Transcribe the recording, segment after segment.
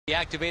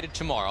Activated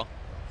tomorrow.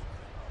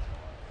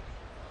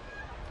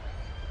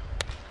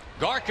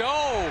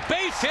 Garko,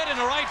 base hit in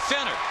the right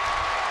center.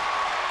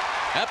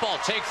 That ball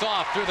takes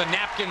off through the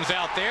napkins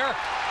out there.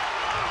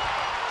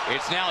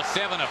 It's now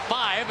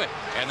 7-5,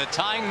 and the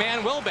tying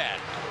man will bat.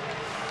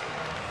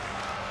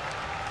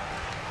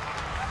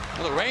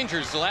 Well, the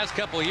Rangers the last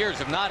couple of years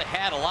have not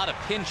had a lot of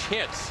pinch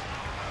hits.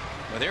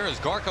 But there is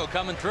Garko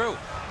coming through.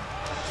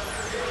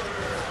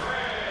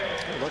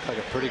 It looked like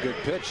a pretty good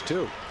pitch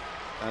too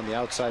on the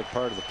outside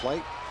part of the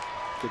plate.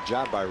 Good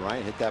job by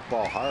Ryan. Hit that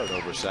ball hard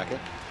over second.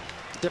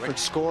 Different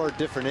score,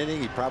 different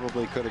inning. He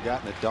probably could have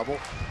gotten a double.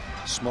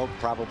 Smoke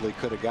probably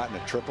could have gotten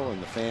a triple,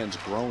 and the fans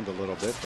groaned a little bit.